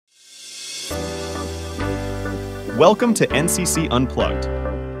Welcome to NCC Unplugged,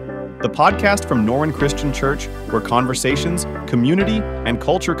 the podcast from Norwin Christian Church where conversations, community, and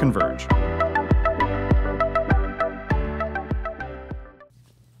culture converge.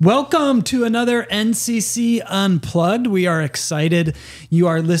 Welcome to another NCC Unplugged. We are excited you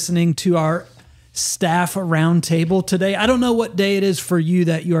are listening to our staff roundtable today. I don't know what day it is for you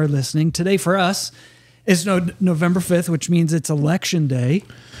that you are listening. Today for us is November 5th, which means it's election day.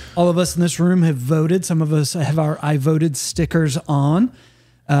 All of us in this room have voted. Some of us have our I voted stickers on.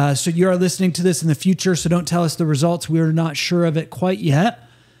 So you are listening to this in the future, so don't tell us the results. We're not sure of it quite yet.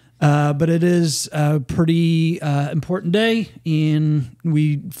 But it is a pretty important day, and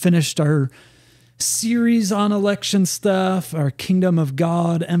we finished our series on election stuff, our Kingdom of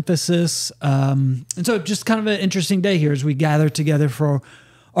God emphasis. And so just kind of an interesting day here as we gather together for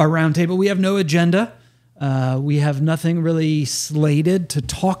our roundtable. We have no agenda. We have nothing really slated to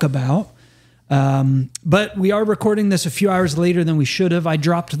talk about. But we are recording this a few hours later than we should have. I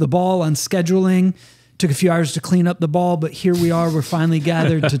dropped the ball on scheduling. Took a few hours to clean up the ball, but here we are. We're finally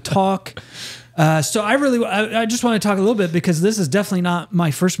gathered to talk. So I just want to talk a little bit because this is definitely not my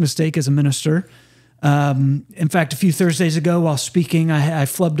first mistake as a minister. In fact, a few Thursdays ago while speaking, I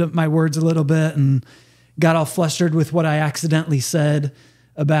flubbed up my words a little bit and got all flustered with what I accidentally said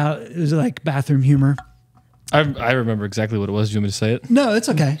about, it was like bathroom humor. I remember exactly what it was. Do you want me to say it? No, it's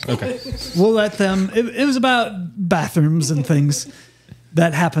okay. Okay. We'll let them, it was about bathrooms and things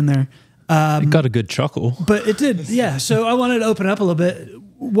that happened there. It got a good chuckle. But it did, yeah. So I wanted to open up a little bit.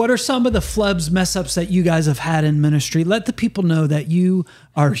 What are some of the flubs, mess ups that you guys have had in ministry? Let the people know that you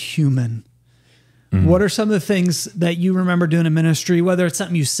are human. Mm-hmm. What are some of the things that you remember doing in ministry, whether it's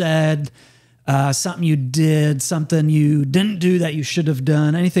something you said, something you did, something you didn't do that you should have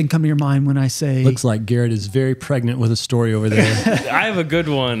done? Anything come to your mind when I say... Looks like Garrett is very pregnant with a story over there. I have a good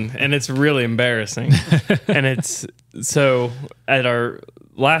one, and it's really embarrassing. And it's... So, at our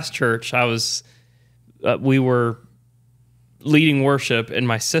last church, we were leading worship, and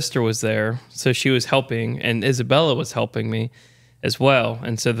my sister was there, so she was helping, and Isabella was helping me as well.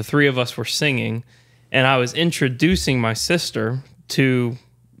 And so the three of us were singing, and I was introducing my sister to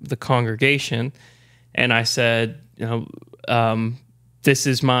the congregation, and I said, this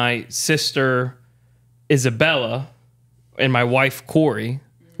is my sister Isabella and my wife Corey,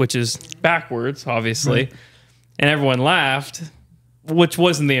 which is backwards, obviously. Right. And everyone laughed, which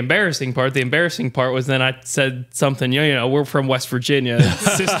wasn't the embarrassing part. The embarrassing part was then I said something, we're from West Virginia,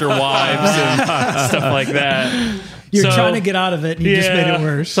 sister wives and stuff like that. You're trying to get out of it, and you just made it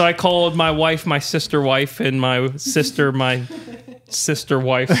worse. So I called my wife my sister wife, and my sister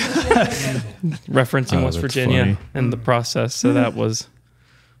wife, referencing West Virginia funny. In the process. So that was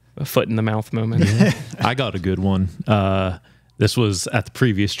a foot in the mouth moment. Yeah. I got a good one. This was at the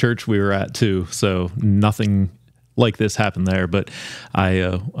previous church we were at too, so nothing like this happened there. But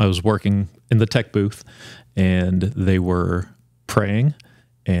I was working in the tech booth, and they were praying,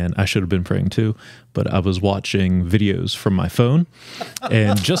 and I should have been praying too, but I was watching videos from my phone.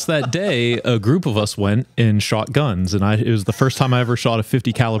 And just that day, a group of us went and shot guns, and it was the first time I ever shot a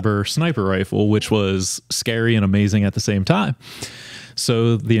 50 caliber sniper rifle, which was scary and amazing at the same time.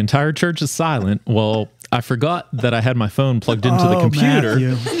 So the entire church is silent. Well, I forgot that I had my phone plugged into the computer.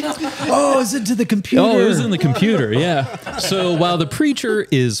 Is it to the computer? Oh, it was in the computer, yeah. So while the preacher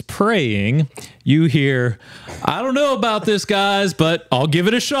is praying, you hear, I don't know about this, guys, but I'll give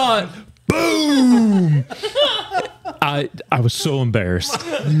it a shot. Boom! I was so embarrassed.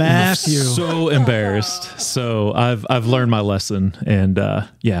 Matthew. So embarrassed. So I've learned my lesson, and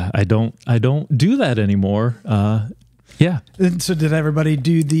I don't do that anymore. Yeah. And so did everybody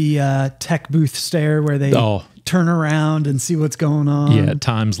do the tech booth stare where they turn around and see what's going on? Yeah,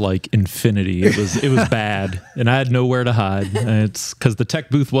 times like infinity. It was bad, and I had nowhere to hide. And it's because the tech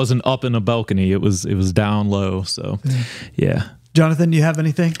booth wasn't up in a balcony; it was down low. So, yeah. Jonathan, do you have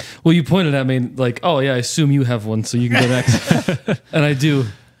anything? Well, you pointed at me like, I assume you have one, so you can go next. And I do.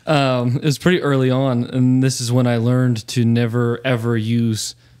 It was pretty early on, and this is when I learned to never ever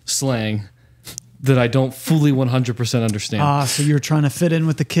use slang that I don't fully 100% understand. So you're trying to fit in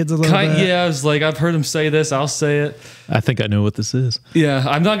with the kids a little bit? Yeah, I was like, I've heard them say this, I'll say it. I think I know what this is. Yeah,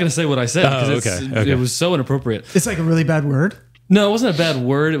 I'm not going to say what I said because it was so inappropriate. It's like a really bad word? No, it wasn't a bad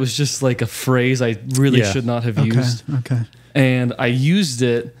word. It was just like a phrase I really should not have used. Okay. And I used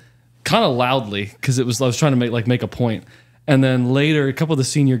it kind of loudly because I was trying to make a point. And then later, a couple of the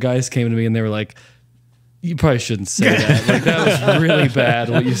senior guys came to me and they were like, you probably shouldn't say that. Like, that was really bad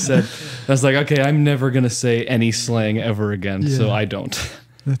what you said. I was like, okay, I'm never going to say any slang ever again, so I don't.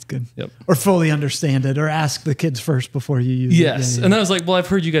 That's good. Yep. Or fully understand it, or ask the kids first before you use it. Yes. And I was like, well, I've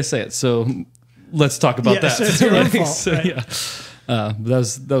heard you guys say it, so let's talk about that. So it's your own fault, So, right? yeah.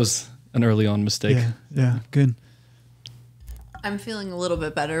 That was an early on mistake. Yeah, good. I'm feeling a little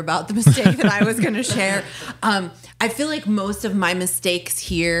bit better about the mistake that I was going to share. I feel like most of my mistakes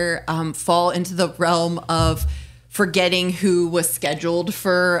here fall into the realm of forgetting who was scheduled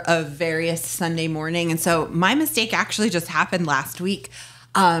for a various Sunday morning. And so my mistake actually just happened last week.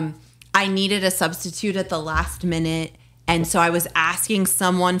 I needed a substitute at the last minute. And so I was asking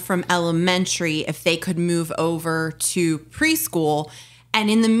someone from elementary if they could move over to preschool. And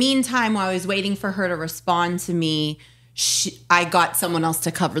in the meantime, while I was waiting for her to respond to me, I got someone else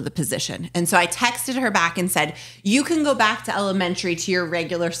to cover the position. And so I texted her back and said, you can go back to elementary to your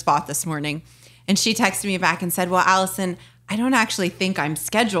regular spot this morning. And she texted me back and said, well, Allison, I don't actually think I'm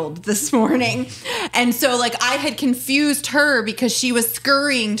scheduled this morning. And so like I had confused her because she was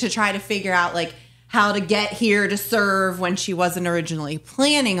scurrying to try to figure out like how to get here to serve when she wasn't originally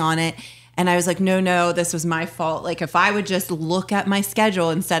planning on it. And I was like, no, this was my fault. Like if I would just look at my schedule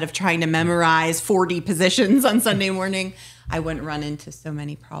instead of trying to memorize 40 positions on Sunday morning, I wouldn't run into so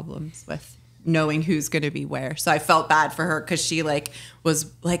many problems with knowing who's going to be where. So I felt bad for her because she like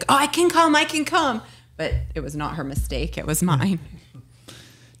was like, oh, I can come. But it was not her mistake. It was mine.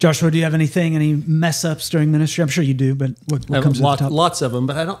 Joshua, do you have any mess ups during ministry? I'm sure you do, but what comes to the top? Lots of them,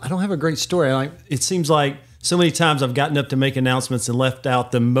 but I don't have a great story. It seems like so many times I've gotten up to make announcements and left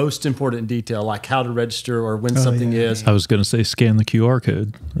out the most important detail, like how to register or when something is. I was going to say scan the QR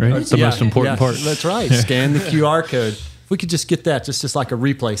code, right? It's the most important part. That's right. Scan the QR code. If we could just get that, just like a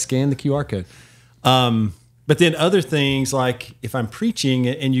replay, scan the QR code. But then other things, like if I'm preaching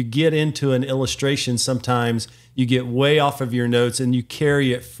and you get into an illustration, sometimes you get way off of your notes and you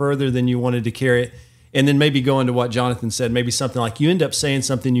carry it further than you wanted to carry it. And then maybe go into what Jonathan said, maybe something like you end up saying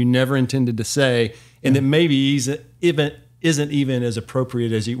something you never intended to say, and that maybe isn't even as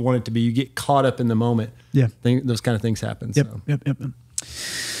appropriate as you want it to be. You get caught up in the moment. Yeah. Those kind of things happen. Yep.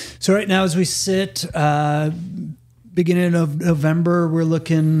 So right now as we sit, beginning of November, we're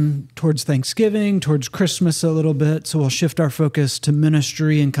looking towards Thanksgiving, towards Christmas a little bit. So we'll shift our focus to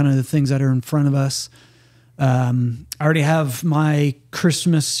ministry and kind of the things that are in front of us. I already have my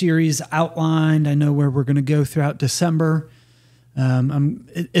Christmas series outlined. I know where we're going to go throughout December.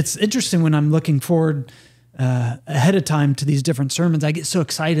 It's interesting when I'm looking forward ahead of time to these different sermons. I get so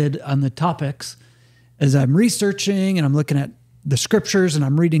excited on the topics as I'm researching and I'm looking at the scriptures and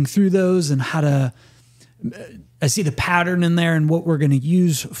I'm reading through those and I see the pattern in there and what we're going to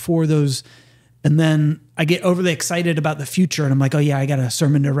use for those. And then I get overly excited about the future and I'm like, oh yeah, I got a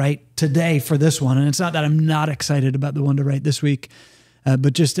sermon to write today for this one. And it's not that I'm not excited about the one to write this week,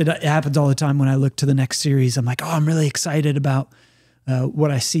 but just it happens all the time when I look to the next series. I'm like, oh, I'm really excited about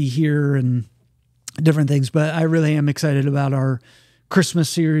what I see here and different things. But I really am excited about our Christmas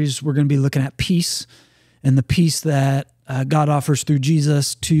series. We're going to be looking at peace and the peace that God offers through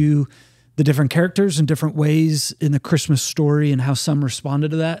Jesus to the different characters in different ways in the Christmas story and how some responded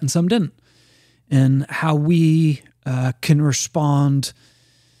to that and some didn't. And how we can respond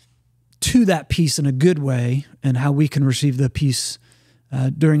to that peace in a good way and how we can receive the peace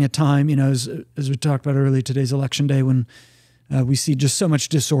during a time, as we talked about earlier, today's election day when we see just so much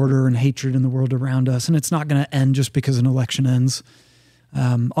disorder and hatred in the world around us. And it's not going to end just because an election ends.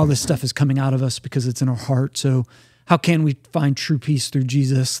 All this stuff is coming out of us because it's in our heart. So how can we find true peace through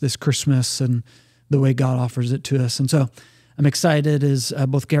Jesus this Christmas and the way God offers it to us? And so I'm excited as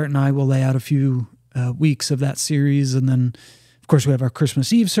both Garrett and I will lay out a few weeks of that series. And then, of course, we have our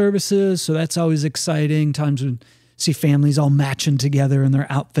Christmas Eve services. So that's always exciting. Times when see families all matching together in their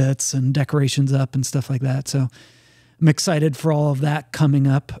outfits and decorations up and stuff like that. So I'm excited for all of that coming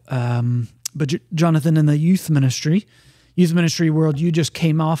up. But Jonathan, in the youth ministry world, you just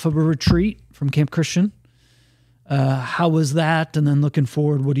came off of a retreat from Camp Christian. How was that? And then looking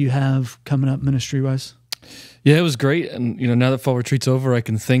forward, what do you have coming up ministry-wise? Yeah, it was great. And, now that fall retreat's over, I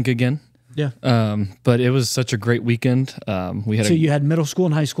can think again. Yeah. But it was such a great weekend. You had middle school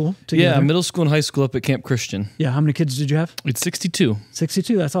and high school together? Yeah, middle school and high school up at Camp Christian. Yeah. How many kids did you have? It's 62.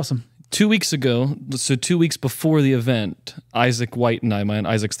 62. That's awesome. 2 weeks ago, so 2 weeks before the event, Isaac White and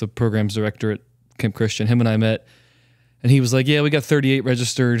Isaac's the programs director at Camp Christian, him and I met. And he was like, yeah, we got 38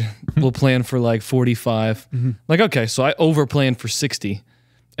 registered. We'll plan for like 45. Mm-hmm. Like, okay, so I over-planned for 60.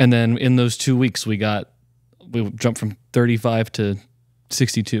 And then in those 2 weeks, we jumped from 35 to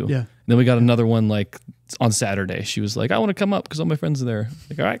 62. Yeah. And then we got another one like on Saturday. She was like, I want to come up because all my friends are there.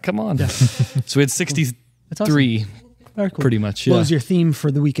 Like, all right, come on. Yeah. So we had 63 Very cool. Pretty much, yeah. What was your theme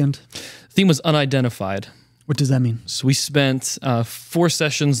for the weekend? The theme was unidentified. What does that mean? So we spent 4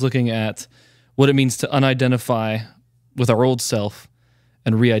 sessions looking at what it means to unidentify with our old self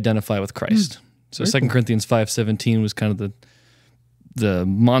and re-identify with Christ. So 2 Corinthians 5:17 was kind of the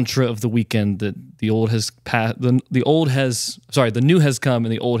mantra of the weekend, that the new has come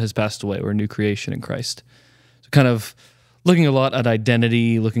and the old has passed away. We're a new creation in Christ. So kind of looking a lot at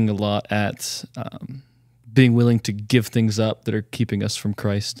identity, looking a lot at being willing to give things up that are keeping us from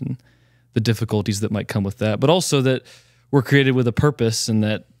Christ and the difficulties that might come with that. But also that we're created with a purpose, and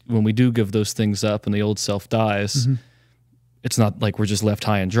that when we do give those things up and the old self dies, it's not like we're just left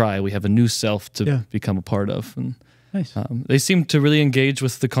high and dry. We have a new self to become a part of. And Nice. They seemed to really engage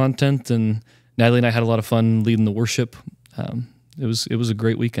with the content, and Natalie and I had a lot of fun leading the worship. It was a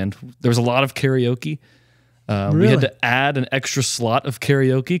great weekend. There was a lot of karaoke. We had to add an extra slot of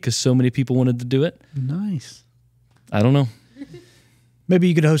karaoke because so many people wanted to do it. Nice. I don't know. Maybe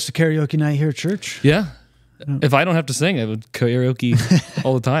you could host a karaoke night here at church. Yeah. If I don't have to sing, I would karaoke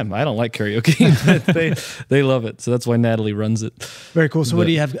all the time. I don't like karaoke, but they love it. So that's why Natalie runs it. Very cool. So what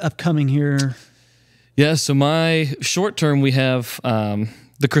do you have upcoming here? Yeah, so my short term, we have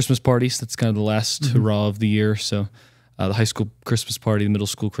the Christmas parties. That's kind of the last hurrah of the year. So the high school Christmas party, the middle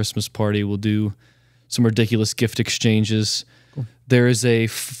school Christmas party. We'll do some ridiculous gift exchanges. Cool. There is a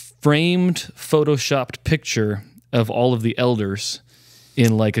framed, photoshopped picture of all of the elders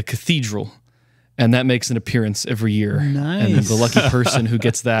in like a cathedral. And that makes an appearance every year. Nice. And the lucky person who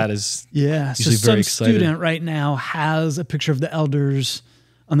gets that is usually so very some excited. student right now has a picture of the elders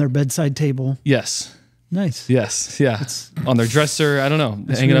on their bedside table. Yes. Nice. Yes. Yeah. On their dresser. I don't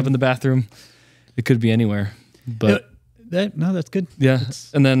know. Hanging up in the bathroom. It could be anywhere. But that's good. Yeah.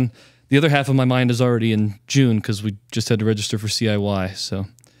 And then the other half of my mind is already in June because we just had to register for CIY. So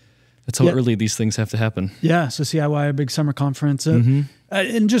that's how early these things have to happen. Yeah. So CIY, a big summer conference.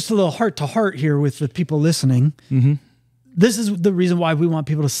 And just a little heart to heart here with the people listening. This is the reason why we want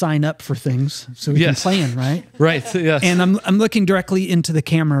people to sign up for things so we can plan, right? Right. Yes. And I'm looking directly into the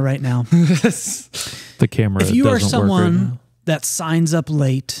camera right now. The camera. If you are doesn't work right someone now. that signs up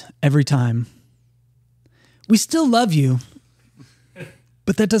late every time, we still love you,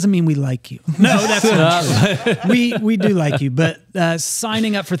 but that doesn't mean we like you. No, that's not true. We do like you, but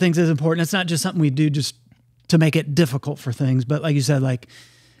signing up for things is important. It's not just something we do just to make it difficult for things, but like you said, like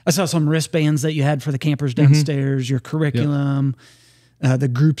I saw some wristbands that you had for the campers downstairs, your curriculum, the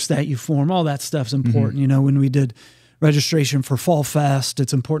groups that you form, all that stuff's important. You know, when we did registration for Fall Fest,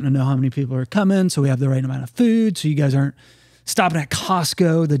 it's important to know how many people are coming so we have the right amount of food so you guys aren't stopping at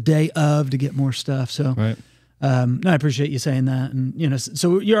Costco the day of to get more stuff. So no, I appreciate you saying that. And, you know,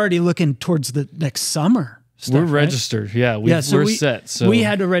 so you're already looking towards the next summer stuff, We're right? registered. Yeah, we're set. So we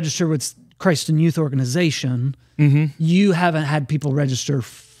had to register with Christ and Youth Organization. You haven't had people register,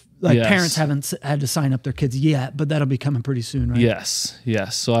 parents haven't had to sign up their kids yet, but that'll be coming pretty soon, right? Yes.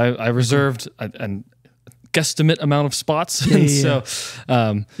 So I reserved a guesstimate amount of spots. So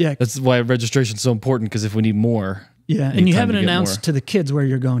that's why registration is so important, because if we need more. Yeah, and you haven't announced to the kids where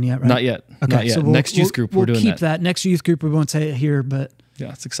you're going yet, right? Not yet. Okay, Not yet. so next youth group, we're doing keep that. Next youth group, we won't say it here, but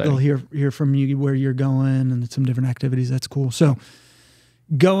yeah, it's exciting. they'll hear from you where you're going and some different activities. That's cool. So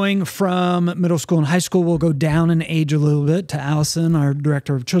going from middle school and high school, we'll go down in age a little bit to Allison, our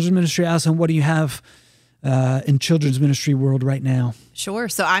director of children's ministry. Allison, what do you have in children's ministry world right now? Sure.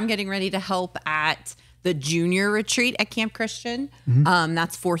 So I'm getting ready to help at the junior retreat at Camp Christian.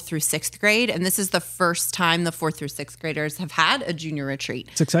 That's 4th through 6th grade. And this is the first time the 4th through 6th graders have had a junior retreat.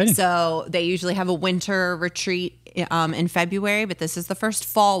 It's exciting. So they usually have a winter retreat in February, but this is the first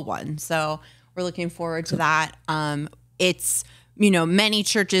fall one. So we're looking forward to that. It's, many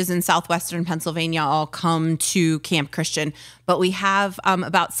churches in southwestern Pennsylvania all come to Camp Christian, but we have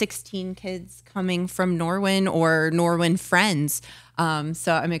about 16 kids coming from Norwin or Norwin friends.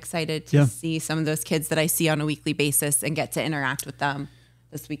 So I'm excited to see some of those kids that I see on a weekly basis and get to interact with them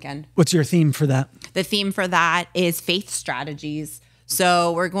this weekend. What's your theme for that? The theme for that is faith strategies.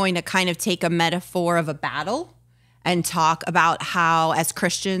 So we're going to kind of take a metaphor of a battle and talk about how, as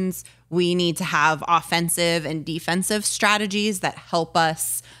Christians, we need to have offensive and defensive strategies that help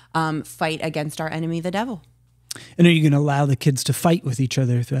us fight against our enemy, the devil. And are you going to allow the kids to fight with each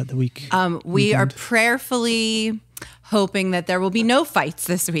other throughout the week? We are prayerfully hoping that there will be no fights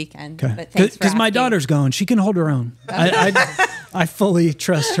this weekend. Okay. Because my daughter's going. She can hold her own. I fully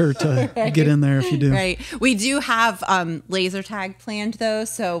trust her to get in there if you do. Right. We do have laser tag planned, though,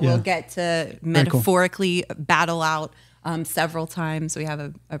 so we'll get to metaphorically battle out several times. We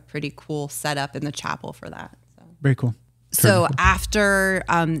have a pretty cool setup in the chapel for that. So. Very cool. So after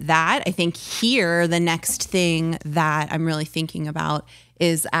that, I think here, the next thing that I'm really thinking about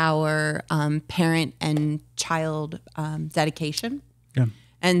is our parent and child dedication. Yeah.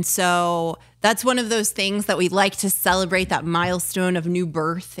 And so that's one of those things that we like to celebrate, that milestone of new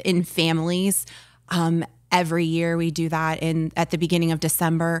birth in families. Every year we do that at the beginning of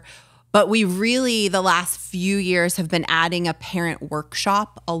December. But we really, the last few years, have been adding a parent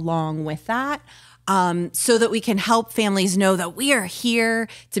workshop along with that, so that we can help families know that we are here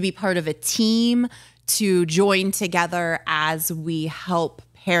to be part of a team, to join together as we help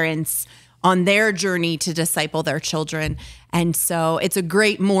parents on their journey to disciple their children. And so it's a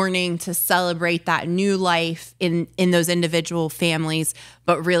great morning to celebrate that new life in those individual families,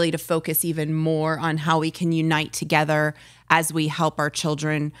 but really to focus even more on how we can unite together as we help our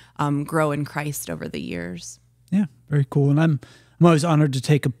children grow in Christ over the years. Yeah, very cool. And I'm always honored to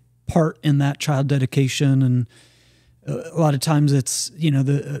take a part in that child dedication. And a lot of times it's,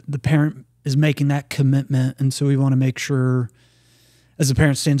 the parent is making that commitment. And so we want to make sure, as the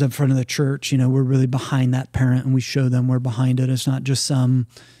parent stands up in front of the church, we're really behind that parent and we show them we're behind it. It's not just some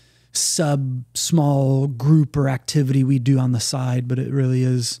small group or activity we do on the side, but it really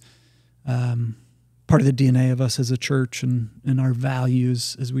is part of the DNA of us as a church and our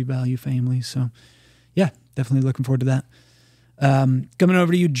values as we value families. So yeah, definitely looking forward to that. Coming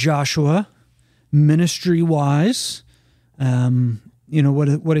over to you, Joshua, ministry-wise,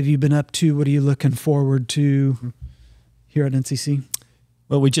 what have you been up to? What are you looking forward to here at NCC?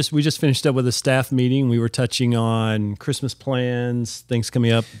 Well, we just finished up with a staff meeting. We were touching on Christmas plans, things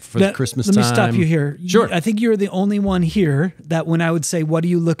coming up for the Christmas time. Let me stop you here. Sure. I think you're the only one here that when I would say, what are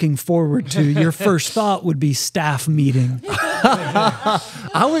you looking forward to? Your first thought would be staff meeting.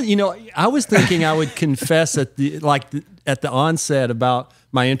 I was thinking I would confess at the onset about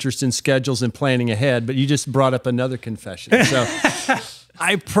my interest in schedules and planning ahead, but you just brought up another confession. So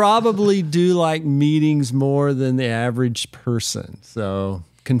I probably do like meetings more than the average person. So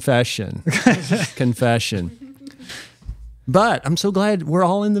confession. But I'm so glad we're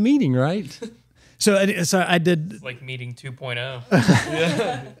all in the meeting, right? So I did. It's like meeting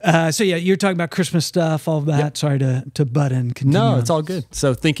 2.0. So yeah, you're talking about Christmas stuff, all of that. Yep. Sorry to butt in. Continue No, on. it's all good.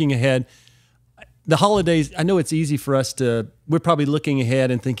 So thinking ahead, the holidays, I know it's easy for us we're probably looking ahead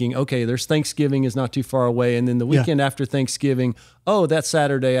and thinking, okay, there's Thanksgiving is not too far away. And then the weekend after Thanksgiving, that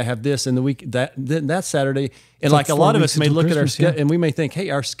Saturday I have this, and that Saturday. And like a lot of us may look at our schedule and we may think, hey,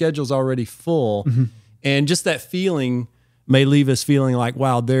 our schedule's already full. Mm-hmm. And just that feeling may leave us feeling like,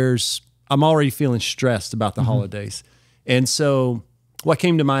 wow, I'm already feeling stressed about the holidays. And so what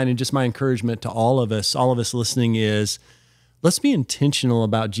came to mind, and just my encouragement to all of us listening, is let's be intentional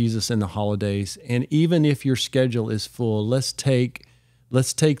about Jesus and the holidays. And even if your schedule is full, let's take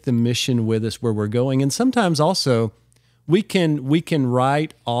the mission with us where we're going. And sometimes also we can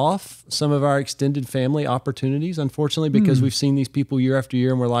write off some of our extended family opportunities, unfortunately, because we've seen these people year after year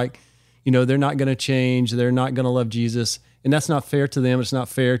and we're like, they're not going to change. They're not going to love Jesus. And that's not fair to them. It's not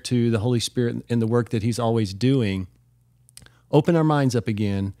fair to the Holy Spirit and the work that he's always doing. Open our minds up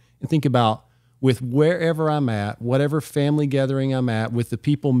again and think about, with wherever I'm at, whatever family gathering I'm at, with the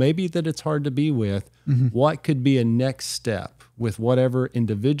people maybe that it's hard to be with, what could be a next step with whatever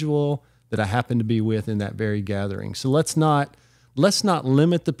individual that I happen to be with in that very gathering. So let's not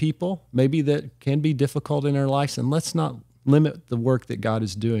limit the people maybe that can be difficult in our lives, and let's not limit the work that God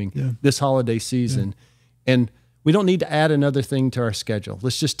is doing this holiday season. Yeah. And we don't need to add another thing to our schedule.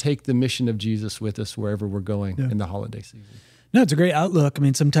 Let's just take the mission of Jesus with us wherever we're going in the holiday season. No, it's a great outlook. I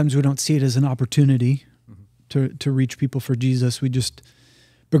mean, sometimes we don't see it as an opportunity to reach people for Jesus. We just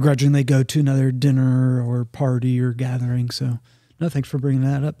begrudgingly go to another dinner or party or gathering. So, no, thanks for bringing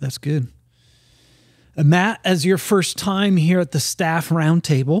that up. That's good. Matt, as your first time here at the staff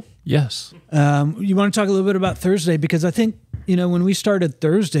roundtable. Yes. You want to talk a little bit about Thursday? Because I think, when we started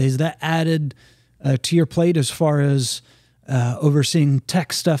Thursdays, that added to your plate as far as overseeing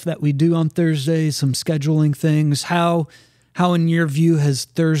tech stuff that we do on Thursdays, some scheduling things. How in your view has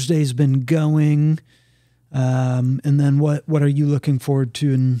Thursdays been going? And then what are you looking forward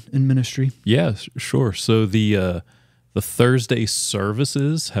to in ministry? Yeah, sure. So the Thursday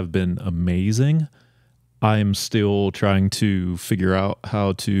services have been amazing. I'm still trying to figure out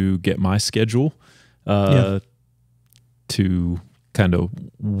how to get my schedule to kind of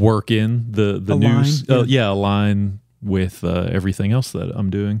work in the news. Align with everything else that I'm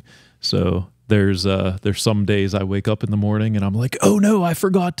doing. So there's some days I wake up in the morning and I'm like, oh no, I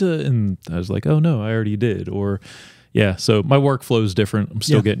forgot to, and I was like, oh no, I already did. Or so my workflow is different. I'm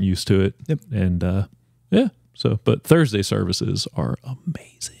still getting used to it. Yep. And but Thursday services are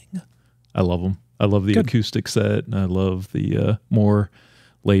amazing. I love them. I love the acoustic set, and I love the more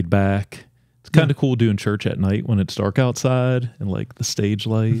laid back. It's kind of cool doing church at night when it's dark outside and like the stage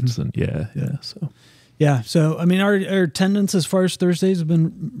lights and so. Yeah. So, I mean, our attendance as far as Thursdays have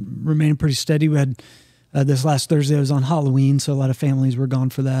been remaining pretty steady. We had this last Thursday was on Halloween, so a lot of families were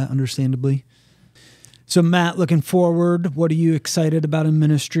gone for that, understandably. So, Matt, looking forward, what are you excited about in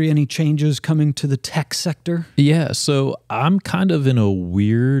ministry? Any changes coming to the tech sector? Yeah, so I'm kind of in a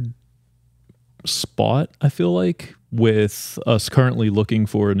weird spot, I feel like, with us currently looking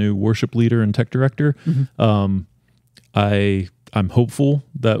for a new worship leader and tech director. I'm hopeful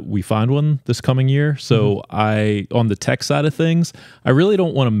that we find one this coming year. So on the tech side of things, I really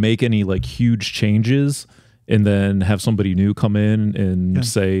don't want to make any like huge changes and then have somebody new come in and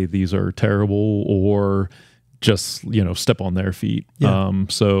say these are terrible or just, step on their feet. Yeah.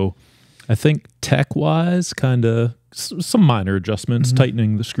 So I think tech wise, kind of some minor adjustments,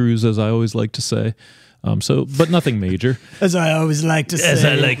 tightening the screws, as I always like to say. But nothing major. As I always like to say. As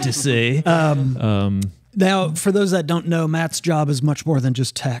I like to say. Now, for those that don't know, Matt's job is much more than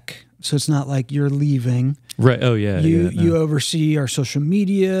just tech. So it's not like you're leaving. Right. Oh, yeah. You oversee our social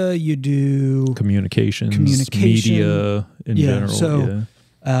media. You do communications, communication, media in general. So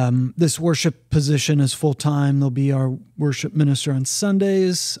this worship position is full time. They'll be our worship minister on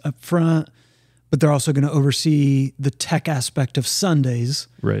Sundays up front, but they're also going to oversee the tech aspect of Sundays.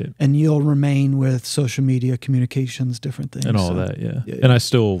 Right. And you'll remain with social media, communications, different things. And all that, yeah. And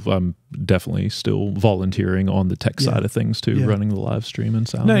I'm definitely still volunteering on the tech side of things too, running the live stream and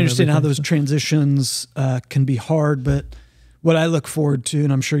sound. And I understand how those transitions can be hard, but what I look forward to,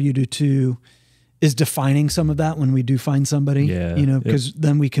 and I'm sure you do too, is defining some of that when we do find somebody. Yeah. Because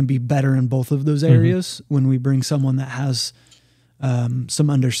then we can be better in both of those areas when we bring someone that has some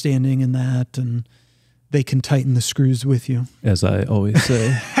understanding in that, and they can tighten the screws with you. As I always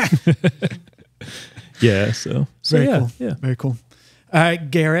say. Yeah, so Very yeah, cool. Yeah. Very cool. All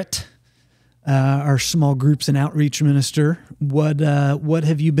right, Garrett, our small groups and outreach minister. What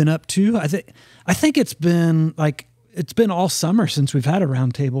have you been up to? I think it's been all summer since we've had a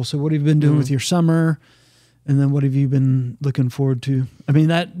round table. So what have you been doing with your summer? And then what have you been looking forward to? I mean,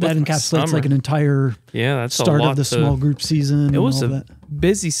 that encapsulates like an entire that's start a lot of the small group season. It was and all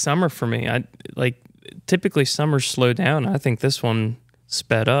busy summer for me. Typically summers slow down. I think this one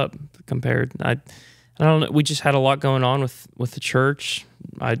sped up compared. I don't know. We just had a lot going on with the church.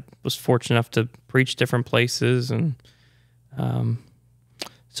 I was fortunate enough to preach different places, and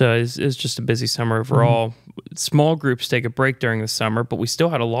so it's just a busy summer overall. Small groups take a break during the summer, but we still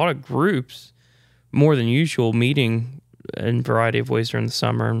had a lot of groups, more than usual, meeting in a variety of ways during the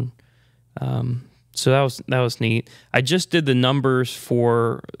summer. And, so that was neat. I just did the numbers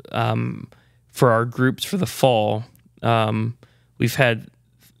for our groups for the fall. We've had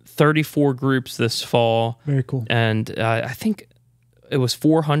 34 groups this fall. Very cool. And I think it was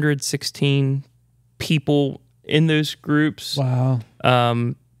 416 people in those groups. Wow.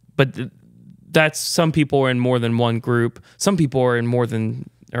 But that's, some people are in more than one group. Some people are in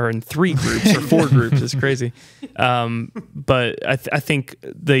in 3 groups or 4 groups. It's crazy. But I think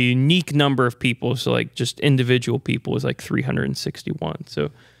the unique number of people, so like just individual people, is like 361. So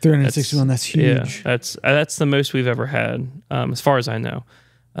 361, that's huge. Yeah, that's the most we've ever had, as far as I know.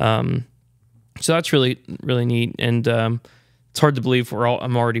 So that's really, really neat. And it's hard to believe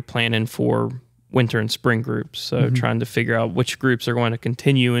I'm already planning for winter and spring groups. So trying to figure out which groups are going to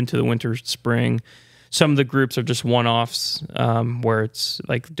continue into the winter, spring. Some of the groups are just one-offs, where it's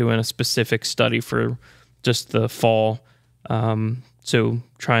like doing a specific study for just the fall. So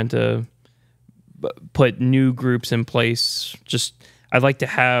trying to put new groups in place. I'd like to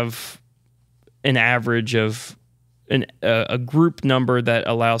have an average of a group number that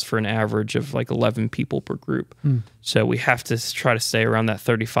allows for an average of like 11 people per group. So we have to try to stay around that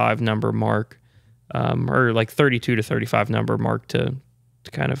 35 number mark, or like 32 to 35 number mark to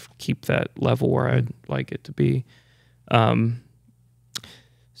kind of keep that level where I'd like it to be.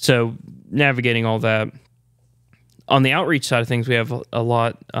 So navigating all that. On the outreach side of things, we have a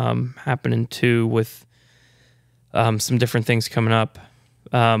lot happening too, with some different things coming up.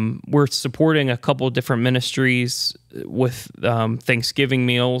 We're supporting a couple of different ministries with Thanksgiving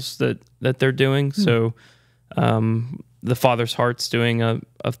meals that they're doing. So the Father's Heart's doing a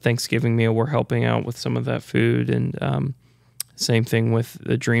Thanksgiving meal. We're helping out with some of that food, and same thing with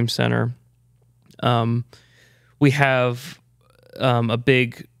the Dream Center. We have a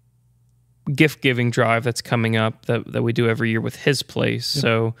big gift giving drive that's coming up that we do every year with His Place. Yeah.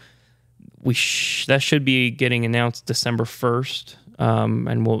 So that should be getting announced December 1st.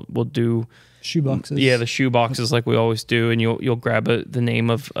 And we'll do shoe boxes. Yeah, the shoe boxes like we always do, and you'll grab the name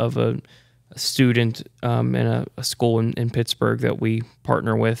of a student in a school in Pittsburgh that we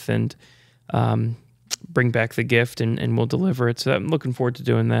partner with, and bring back the gift and we'll deliver it. So I'm looking forward to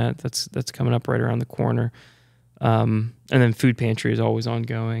doing that. That's coming up right around the corner. And then food pantry is always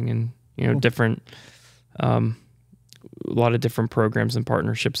ongoing, and different, a lot of different programs and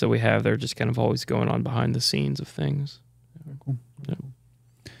partnerships that we have. They're just kind of always going on behind the scenes of things. Cool. Yeah.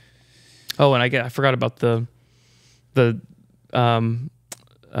 Oh, and I forgot about the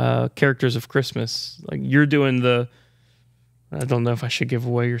characters of Christmas. Like you're doing I don't know if I should give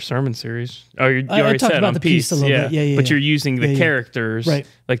away your sermon series. Oh, you already said about on the piece a little bit. Yeah, but you're using the characters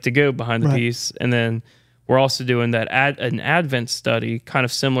like to go behind the Right. piece, and then we're also doing that an Advent study, kind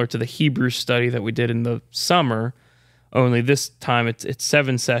of similar to the Hebrew study that we did in the summer. Only this time it's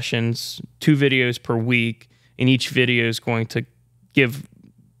 7 sessions, 2 videos per week, and each video is going to give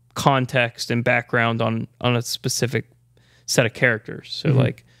context and background on a specific set of characters. So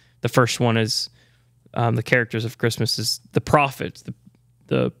like the first one is the characters of Christmas is the prophets,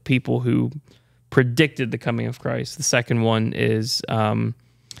 the people who predicted the coming of Christ. The second one is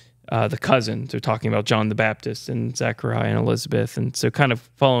the cousins. They're talking about John the Baptist and Zechariah and Elizabeth. And so kind of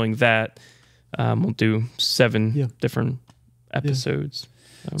following that, we'll do 7 different episodes.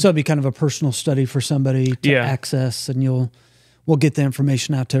 So it'd be kind of a personal study for somebody to access, and we'll get the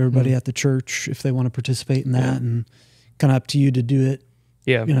information out to everybody at the church if they want to participate in that, and kind of up to you to do it.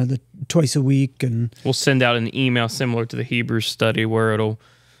 Yeah. Twice a week, and we'll send out an email similar to the Hebrew study where it'll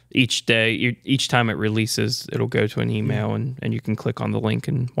each time it releases, it'll go to an email and you can click on the link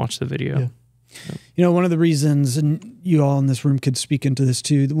and watch the video. Yeah. One of the reasons, and you all in this room could speak into this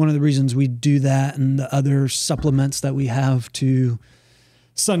too, one of the reasons we do that and the other supplements that we have to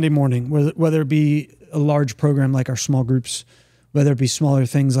Sunday morning, whether it be a large program like our small groups, whether it be smaller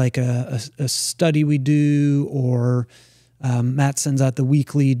things like a study we do, or Matt sends out the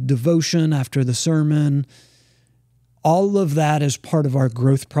weekly devotion after the sermon. All of that is part of our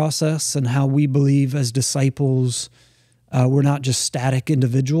growth process and how we believe as disciples, we're not just static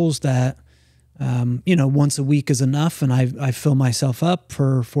individuals that, once a week is enough, and I fill myself up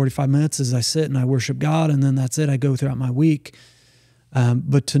for 45 minutes as I sit and I worship God, and then that's it. I go throughout my week.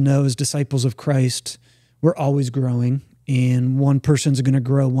 But to know as disciples of Christ, we're always growing, and one person's going to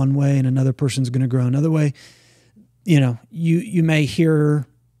grow one way and another person's going to grow another way. You may hear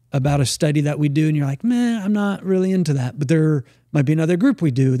about a study that we do and you're like, man, I'm not really into that. But there might be another group we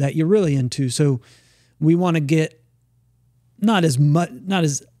do that you're really into. So we want to get we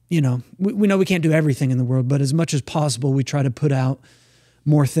know we can't do everything in the world, but as much as possible, we try to put out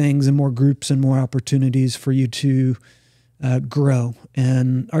more things and more groups and more opportunities for you to grow.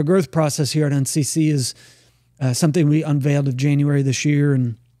 And our growth process here at NCC is something we unveiled in January this year,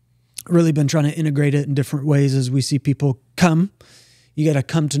 and really been trying to integrate it in different ways as we see people come. You got to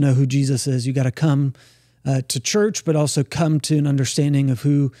come to know who Jesus is. You got to come to church, but also come to an understanding of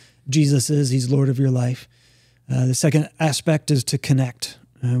who Jesus is. He's Lord of your life. The second aspect is to connect.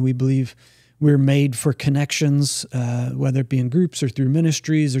 We believe we're made for connections, whether it be in groups or through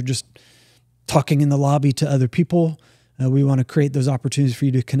ministries or just talking in the lobby to other people. We want to create those opportunities for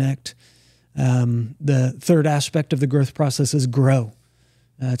you to connect. The third aspect of the growth process is grow.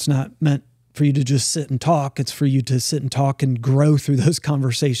 It's not meant for you to just sit and talk. It's for you to sit and talk and grow through those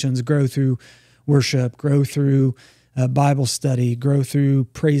conversations, grow through worship, grow through Bible study, grow through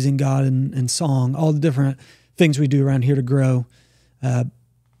praising God and song, all the different things we do around here to grow.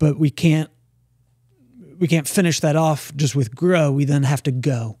 But we can't finish that off just with grow. We then have to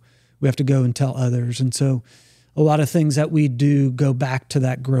go. We have to go and tell others. And so a lot of things that we do go back to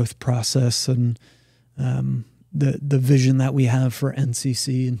that growth process and the vision that we have for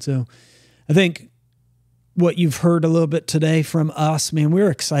NCC. And so I think what you've heard a little bit today from us, man, we're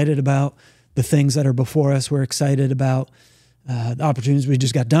excited about the things that are before us. We're excited about the opportunities we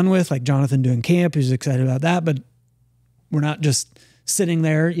just got done with, like Jonathan doing camp. He's excited about that, but we're not just sitting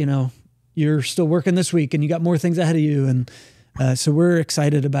there, you're still working this week and you got more things ahead of you. And so we're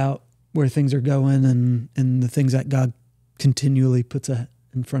excited about where things are going and the things that God continually puts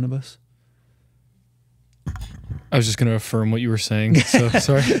in front of us. I was just going to affirm what you were saying. So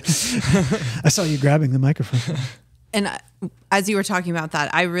sorry. I saw you grabbing the microphone. And as you were talking about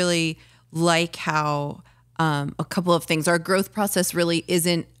that, I really like how a couple of things, our growth process really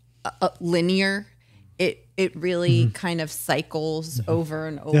isn't linear. It really kind of cycles over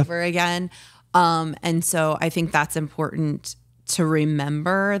and over again. And so I think that's important to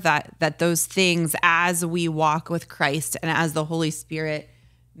remember that those things, as we walk with Christ and as the Holy Spirit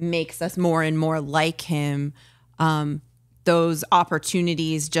makes us more and more like him, those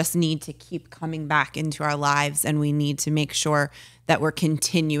opportunities just need to keep coming back into our lives, and we need to make sure that we're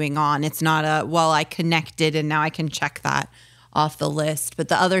continuing on. It's not I connected and now I can check that. off the list. But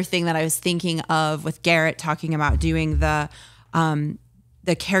the other thing that I was thinking of with Garrett talking about doing the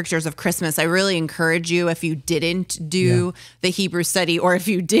characters of Christmas, I really encourage you, if you didn't do the Hebrew study, or if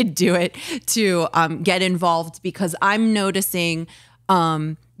you did do it, to get involved, because I'm noticing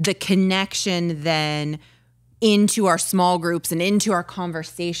the connection then into our small groups and into our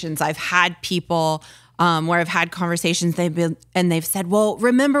conversations. I've had people where I've had conversations, they've said, well,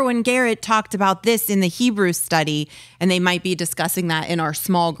 remember when Garrett talked about this in the Hebrew study? And they might be discussing that in our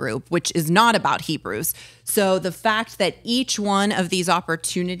small group, which is not about Hebrews. So the fact that each one of these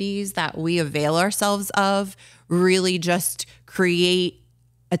opportunities that we avail ourselves of really just create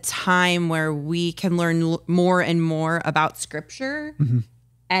a time where we can learn more and more about Scripture,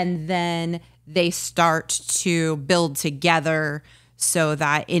 and then they start to build together, so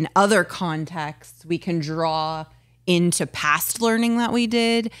that in other contexts we can draw into past learning that we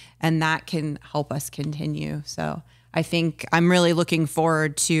did, and that can help us continue. So I think I'm really looking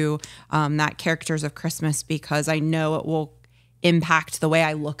forward to that Characters of Christmas, because I know it will impact the way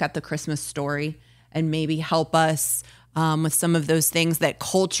I look at the Christmas story, and maybe help us with some of those things that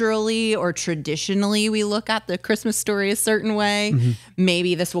culturally or traditionally we look at the Christmas story a certain way.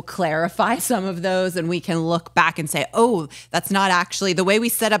 Maybe this will clarify some of those, and we can look back and say, oh, that's not actually the way we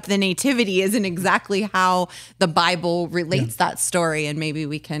set up the nativity isn't exactly how the Bible relates that story. And maybe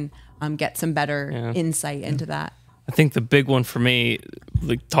we can get some better insight into that. I think the big one for me,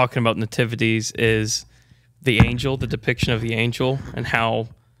 like talking about nativities, is the angel, the depiction of the angel, and how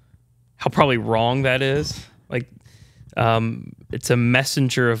probably wrong that is. Like, it's a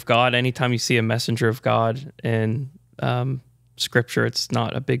messenger of God. Anytime you see a messenger of God in Scripture, it's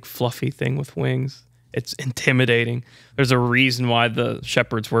not a big fluffy thing with wings. It's intimidating. There's a reason why the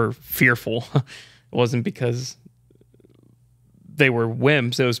shepherds were fearful. It wasn't because they were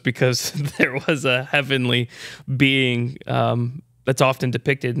wimps. It was because there was a heavenly being that's often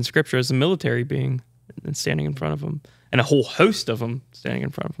depicted in Scripture as a military being and standing in front of them, and a whole host of them standing in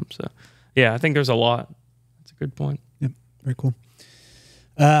front of them. So, yeah, I think there's a lot. That's a good point. Yep, very cool.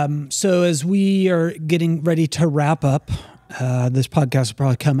 So as we are getting ready to wrap up, this podcast will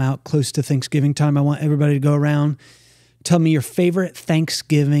probably come out close to Thanksgiving time. I want everybody to go around, tell me your favorite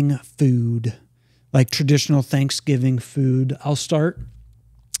Thanksgiving food, like traditional Thanksgiving food. I'll start.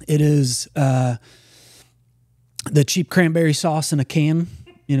 It is the cheap cranberry sauce in a can.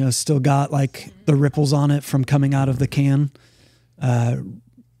 You know, still got like the ripples on it from coming out of the can.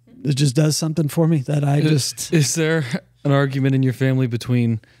 It just does something for me that I just... Is there an argument in your family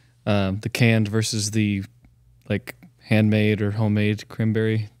between the canned versus the like handmade or homemade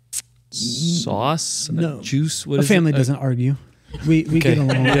cranberry sauce? No. Juice? What the is family it? doesn't argue. We get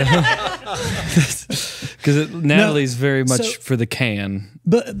along. Because Natalie's very much so- for the can,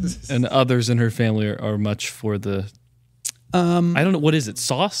 But and others in her family are much for the... I don't know. What is it?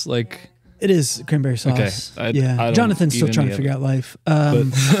 Sauce? Like... it is cranberry sauce. Okay. I Yeah. don't Jonathan's still eat trying any to of figure it. out life.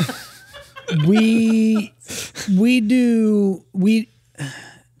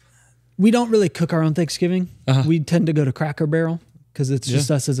 We don't really cook our own Thanksgiving. We tend to go to Cracker Barrel because it's just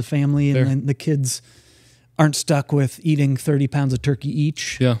us as a family, and Fair. then the kids aren't stuck with eating 30 pounds of turkey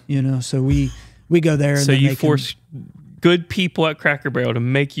each. Yeah. You know, so we go there. And So then you they force good people at Cracker Barrel to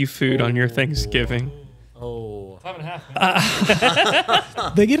make you food on your Thanksgiving.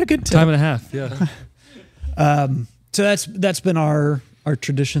 they get a good Time and a half. Yeah. So that's been our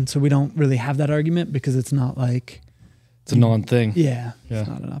tradition. So we don't really have that argument because it's not like, It's a non-thing. yeah, Yeah. it's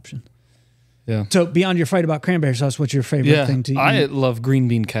not an option. Yeah. So beyond your fight about cranberry sauce, what's your favorite Yeah. thing to eat? I love green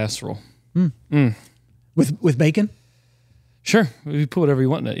bean casserole. With bacon? Sure. You put whatever you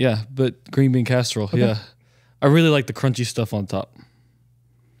want in it. Yeah. But green bean casserole. Yeah. I really like the crunchy stuff on top.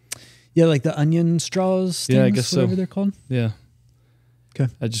 Yeah, like the onion straws things, Yeah, I guess so. whatever they're called. Yeah. Okay.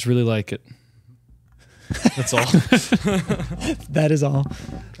 I just really like it. That's all. That is all. All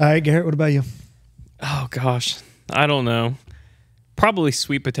right, Garrett, what about you? Oh gosh, I don't know. Probably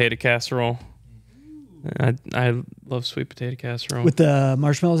sweet potato casserole. I love sweet potato casserole. With the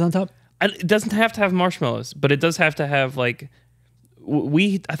marshmallows on top? It doesn't have to have marshmallows, but it does have to have like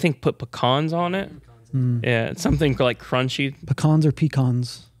I think put pecans on it. Yeah, it's something like crunchy Pecans or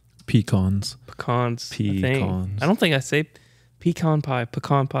pecans? Pecans. pecans. I think. Pecans. I don't think I say pecan pie.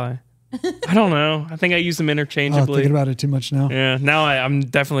 I don't know. I think I use them Oh, interchangeably. thinking about it too much now. Yeah, now I'm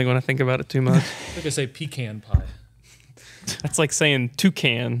definitely going to think about it too much. I think I say pecan pie. That's like saying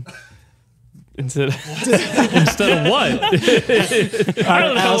toucan instead of what? I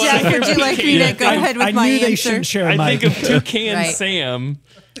don't know. Jack, would you like me to go ahead with I my knew they answer? shouldn't share a I mic. think of toucan Right. Sam.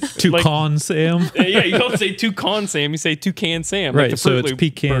 Toucan Sam. Yeah, you don't say toucan Sam. You say toucan Sam. Right, Like the so Fruit it's Loop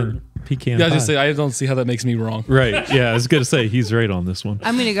pecan. bird. pecan Yeah, I was pie. just say I don't see how that makes me wrong. Right. Yeah, I was going to say he's right on this one.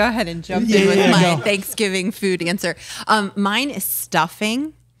 I'm going to go ahead and jump in with my Thanksgiving food answer. Mine is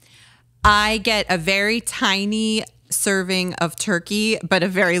stuffing. I get a very tiny serving of turkey, but a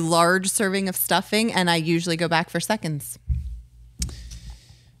very large serving of stuffing, and I usually go back for seconds.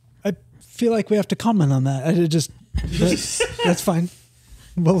 I feel like we have to comment on that. That's fine.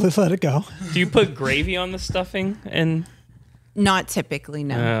 We'll let it go. Do you put gravy on the stuffing? And Not typically,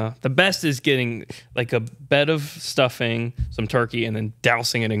 no. the best is getting like a bed of stuffing, some turkey, and then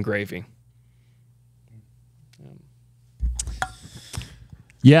dousing it in gravy.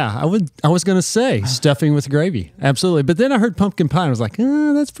 Yeah, I was going to say stuffing with gravy. Absolutely. But then I heard pumpkin pie and I was like,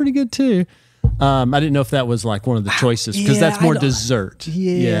 that's pretty good too. I didn't know if that was like one of the choices because that's more dessert.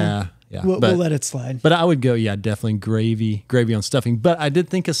 Yeah. We'll let it slide. But I would go, definitely gravy on stuffing. But I did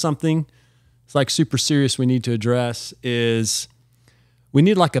think of something it's like super serious we need to address is we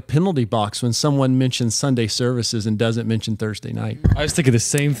need like a penalty box when someone mentions Sunday services and doesn't mention Thursday night. I was thinking the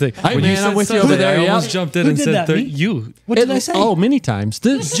same thing. Hey, When man, you said I'm with you Sunday, over there, I yeah. almost jumped in Who and did said that, me? you. What did I say? Oh, many times.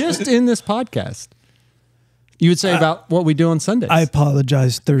 Just in this podcast. You would say about what we do on Sundays. I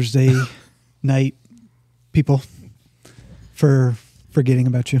apologize, Thursday night people, for forgetting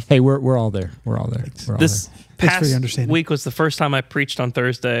about you. Hey, we're all there. We're all there. We're all This Thanks for past your understanding. week was the first time I preached on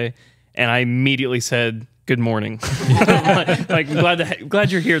Thursday, and I immediately said, "Good morning." like glad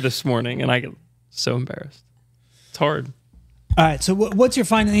you're here this morning, and I get so embarrassed. It's hard. All right, so what's your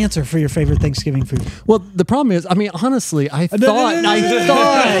final answer for your favorite Thanksgiving food? Well, the problem is, I mean, honestly, I thought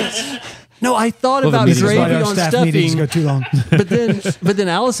about This is why gravy our on staff meetings go stuffing, too long. but then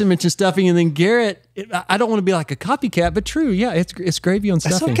Allison mentioned stuffing, and then Garrett. I don't want to be like a copycat, but true, yeah, it's gravy on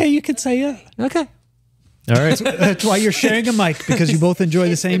That's stuffing. okay, you can say it. Okay. All right. That's why you're sharing a mic, because you both enjoy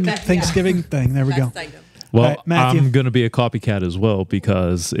the same Thanksgiving thing. There we go. Well, All right, Matthew. I'm going to be a copycat as well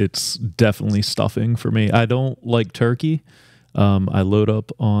because it's definitely stuffing for me. I don't like turkey. I load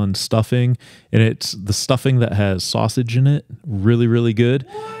up on stuffing, and it's the stuffing that has sausage in it. Really, really good.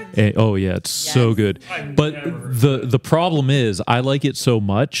 And, oh yeah, it's so good. But the problem is, I like it so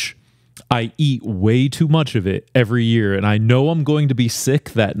much, I eat way too much of it every year, and I know I'm going to be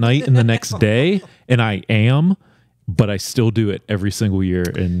sick that night and the next day, and I am, but I still do it every single year,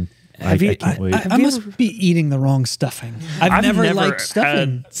 and I can't wait. I must be eating the wrong stuffing. I've never liked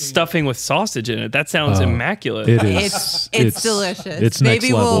stuffing. had stuffing with sausage in it. That sounds immaculate. It is. It's delicious. It's next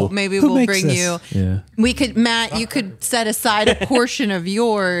level. Who we'll makes bring this? you. Yeah. We could, Matt, you could set aside a portion of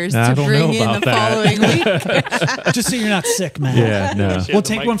yours I to don't bring know in the about that. following week. Just so you're not sick, man. Yeah, no. We'll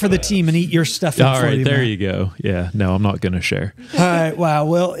take one for the team and eat your stuffing All for right, you, there Matt. you go. Yeah, no, I'm not going to share. All right, wow.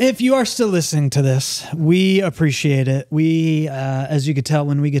 Well, if you are still listening to this, we appreciate it. We, as you could tell,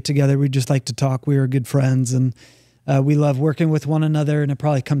 when we get together, we just like to talk. We are good friends, and we love working with one another, and it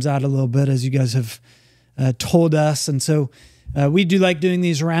probably comes out a little bit, as you guys have told us. And so we do like doing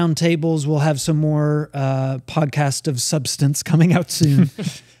these round tables. We'll have some more podcast of substance coming out soon.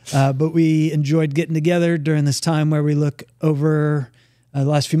 But we enjoyed getting together during this time where we look over the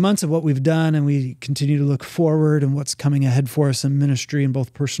last few months of what we've done, and we continue to look forward and what's coming ahead for us in ministry and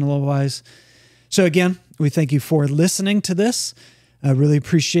both personal and wise. So again, we thank you for listening to this. I really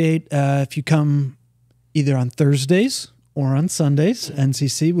appreciate if you come either on Thursdays or on Sundays.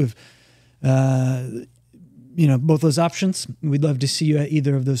 NCC, with both those options. We'd love to see you at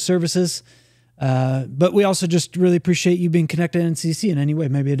either of those services. But we also just really appreciate you being connected to NCC in any way.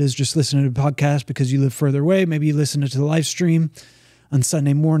 Maybe it is just listening to a podcast because you live further away. Maybe you listen to the live stream on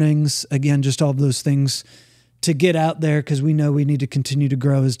Sunday mornings. Again, just all of those things to get out there, because we know we need to continue to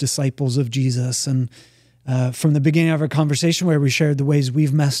grow as disciples of Jesus. And from the beginning of our conversation, where we shared the ways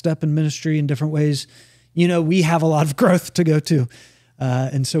we've messed up in ministry in different ways, we have a lot of growth to go to.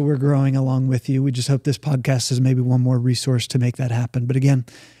 And so we're growing along with you. We just hope this podcast is maybe one more resource to make that happen. But again,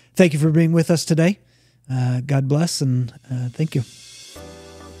 thank you for being with us today. God bless, and thank you.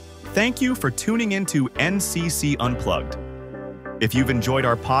 Thank you for tuning into NCC Unplugged. If you've enjoyed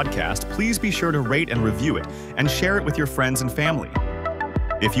our podcast, please be sure to rate and review it and share it with your friends and family.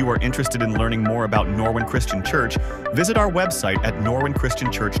 If you are interested in learning more about Norwin Christian Church, visit our website at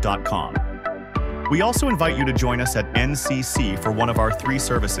norwinchristianchurch.com. We also invite you to join us at NCC for one of our 3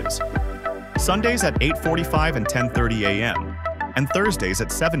 services. Sundays at 8:45 and 10:30 a.m., and Thursdays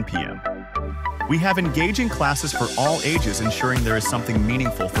at 7 p.m. We have engaging classes for all ages, ensuring there is something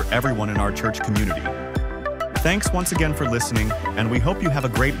meaningful for everyone in our church community. Thanks once again for listening, and we hope you have a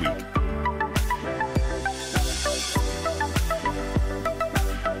great week.